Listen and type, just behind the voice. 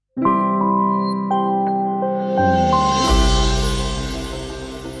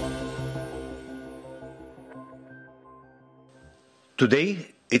Today,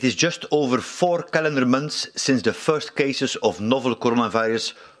 it is just over 4 calendar months since the first cases of novel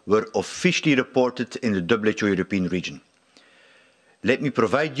coronavirus were officially reported in the WHO European region. Let me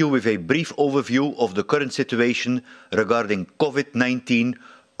provide you with a brief overview of the current situation regarding COVID-19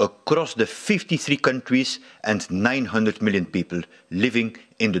 across the 53 countries and 900 million people living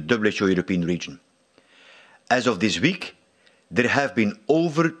in the WHO European region. As of this week, there have been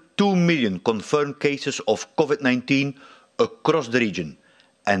over 2 million confirmed cases of COVID-19 across the region,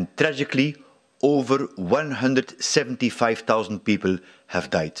 and tragically, over 175,000 people have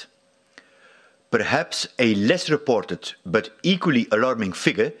died. Perhaps a less reported but equally alarming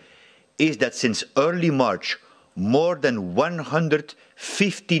figure is that since early March, more than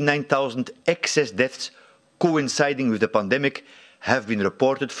 159,000 excess deaths coinciding with the pandemic have been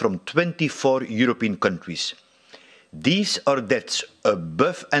reported from 24 European countries. These are deaths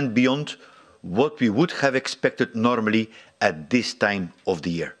above and beyond what we would have expected normally at this time of the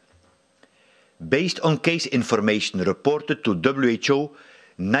year. Based on case information reported to WHO,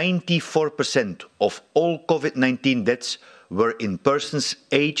 94% of all COVID-19 deaths were in persons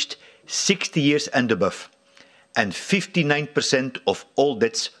aged 60 years and above, and 59% of all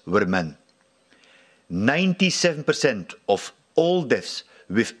deaths were men. 97% of all deaths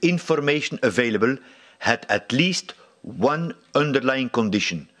with information available had at least one underlying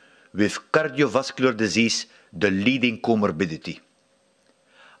condition, with cardiovascular disease the leading comorbidity.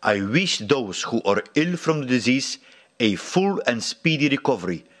 I wish those who are ill from the disease a full and speedy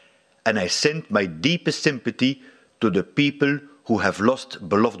recovery, and I send my deepest sympathy to the people who have lost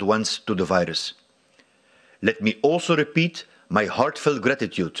beloved ones to the virus. Let me also repeat my heartfelt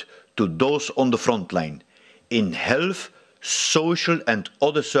gratitude to those on the front line, in health, social and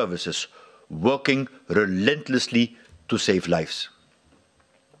other services, working relentlessly to save lives.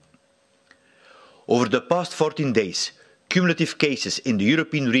 Over the past 14 days, cumulative cases in the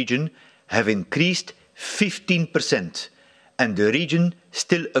European region have increased 15%, and the region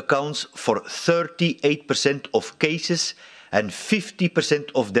still accounts for 38% of cases and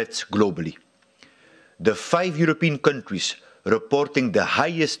 50% of deaths globally. The 5 European countries reporting the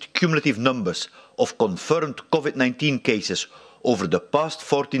highest cumulative numbers of confirmed COVID-19 cases over the past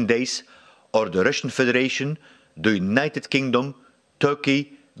 14 days are the Russian Federation, the United Kingdom,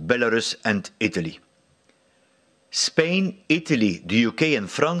 Turkey, Belarus and Italy. Spain, Italy, the UK and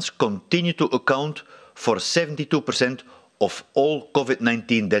France continue to account for 72% of all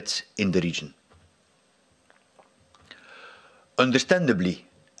COVID-19 deaths in the region. Understandably,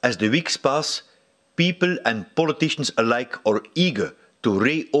 as the weeks pass, people and politicians alike are eager to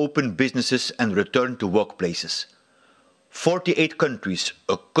reopen businesses and return to workplaces. 48 countries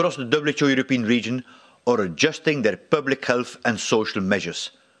across the WHO European region are adjusting their public health and social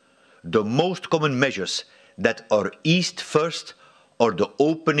measures. The most common measures that are eased first are the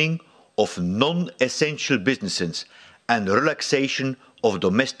opening of non-essential businesses and relaxation of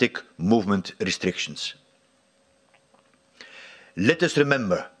domestic movement restrictions. Let us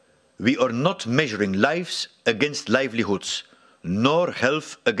remember, we are not measuring lives against livelihoods, nor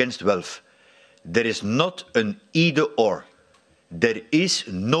health against wealth. There is not an either-or. There is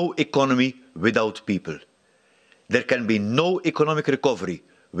no economy without people. There can be no economic recovery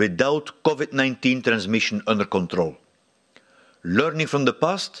without COVID-19 transmission under control. Learning from the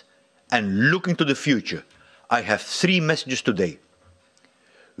past and looking to the future, I have 3 messages today.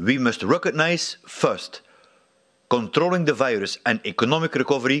 We must recognize, first, controlling the virus and economic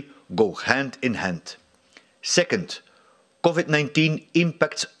recovery go hand in hand. Second, COVID-19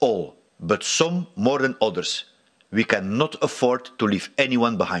 impacts all, but some more than others. We cannot afford to leave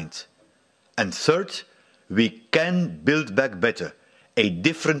anyone behind. And third, we can build back better, a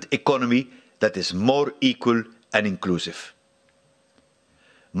different economy that is more equal and inclusive.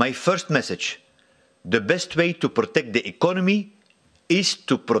 My first message: the best way to protect the economy is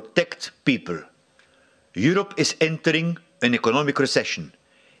to protect people. Europe is entering an economic recession.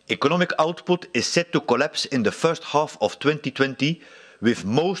 Economic output is set to collapse in the first half of 2020, with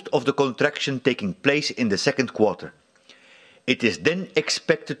most of the contraction taking place in the second quarter. It is then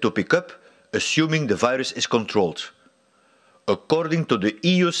expected to pick up, assuming the virus is controlled. According to the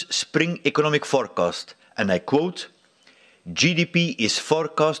EU's spring economic forecast, and I quote, GDP is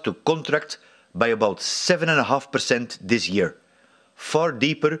forecast to contract by about 7.5% this year, far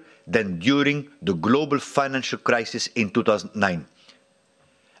deeper than during the global financial crisis in 2009,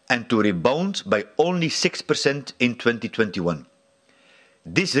 and to rebound by only 6% in 2021.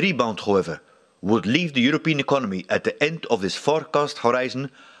 This rebound, however, would leave the European economy at the end of this forecast horizon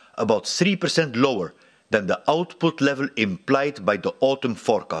about 3% lower than the output level implied by the autumn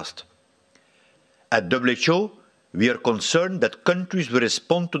forecast. At WHO, We are concerned that countries will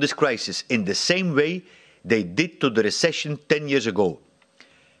respond to this crisis in the same way they did to the recession 10 years ago.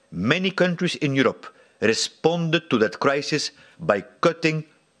 Many countries in Europe responded to that crisis by cutting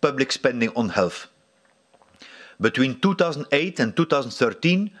public spending on health. Between 2008 and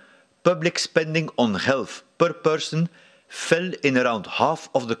 2013, public spending on health per person fell in around half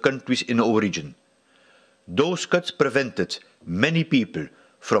of the countries in our region. Those cuts prevented many people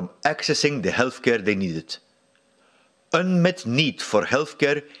from accessing the healthcare they needed. Unmet need for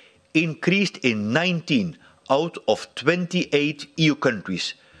healthcare increased in 19 out of 28 EU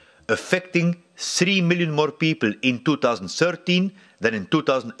countries, affecting 3 million more people in 2013 than in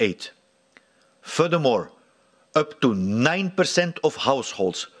 2008. Furthermore, up to 9% of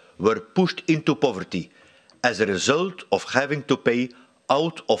households were pushed into poverty as a result of having to pay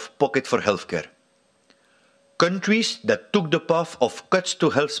out of pocket for healthcare. Countries that took the path of cuts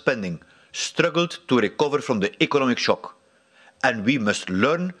to health spending struggled to recover from the economic shock, and we must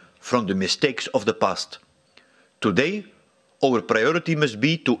learn from the mistakes of the past. Today, our priority must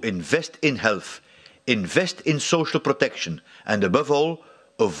be to invest in health, invest in social protection, and above all,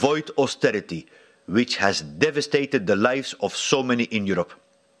 avoid austerity, which has devastated the lives of so many in Europe.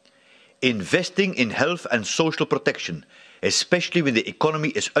 Investing in health and social protection, especially when the economy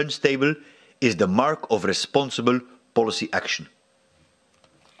is unstable, is the mark of responsible policy action.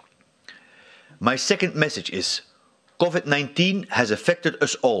 My second message is, COVID-19 has affected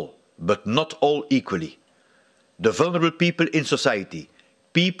us all, but not all equally. The vulnerable people in society,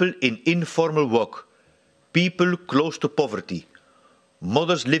 people in informal work, people close to poverty,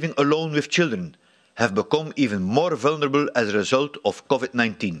 mothers living alone with children, have become even more vulnerable as a result of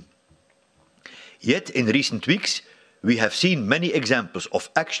COVID-19. Yet in recent weeks, we have seen many examples of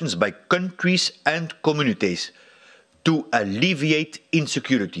actions by countries and communities to alleviate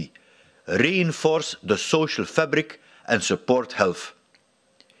insecurity, reinforce the social fabric and support health.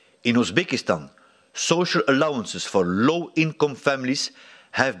 In Uzbekistan, social allowances for low-income families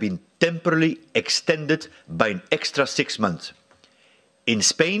have been temporarily extended by an extra 6 months. In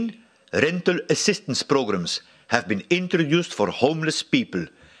Spain, rental assistance programs have been introduced for homeless people,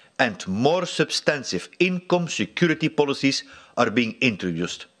 and more substantive income security policies are being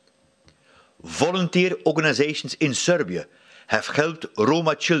introduced. Volunteer organizations in Serbia have helped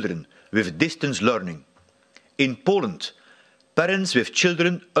Roma children with distance learning. In Poland, parents with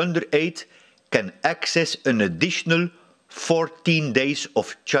children under 8 can access an additional 14 days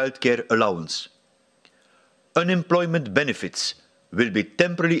of childcare allowance. Unemployment benefits will be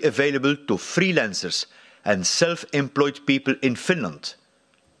temporarily available to freelancers and self-employed people in Finland.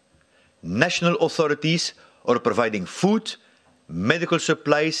 National authorities are providing food, medical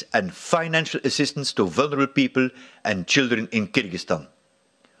supplies and financial assistance to vulnerable people and children in Kyrgyzstan.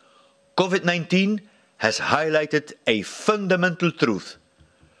 COVID-19 has highlighted a fundamental truth.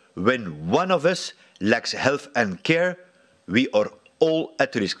 When one of us lacks health and care, we are all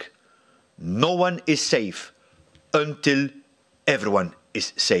at risk. No one is safe until everyone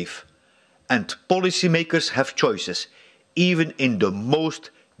is safe. And policymakers have choices, even in the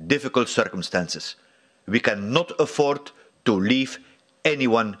most difficult circumstances. We cannot afford to leave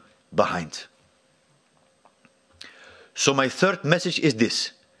anyone behind. So my third message is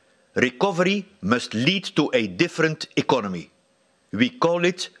this. Recovery must lead to a different economy. We call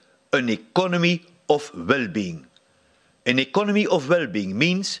it an economy of well-being. An economy of well-being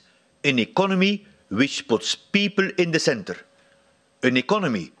means an economy which puts people in the center. An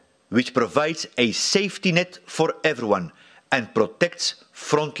economy which provides a safety net for everyone and protects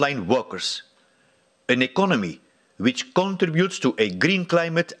frontline workers. An economy which contributes to a green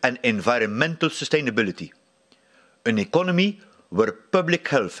climate and environmental sustainability. An economy where public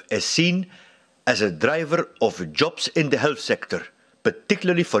health is seen as a driver of jobs in the health sector,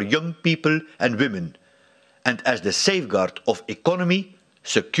 particularly for young people and women, and as the safeguard of economy,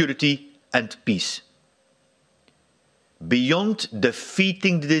 security and peace. Beyond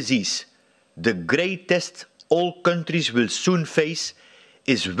defeating the disease, the great test all countries will soon face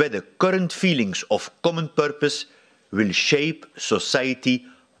is whether current feelings of common purpose will shape society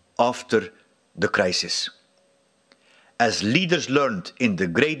after the crisis. As leaders learned in the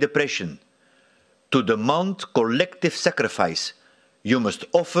Great Depression, to demand collective sacrifice, you must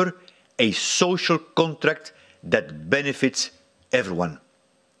offer a social contract that benefits everyone.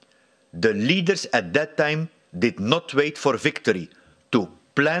 The leaders at that time did not wait for victory to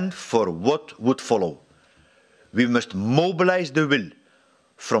plan for what would follow. We must mobilize the will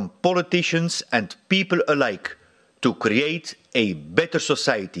from politicians and people alike to create a better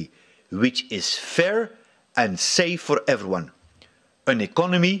society which is fair and safe for everyone. An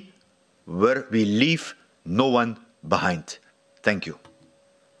economy where we leave no one behind. Thank you.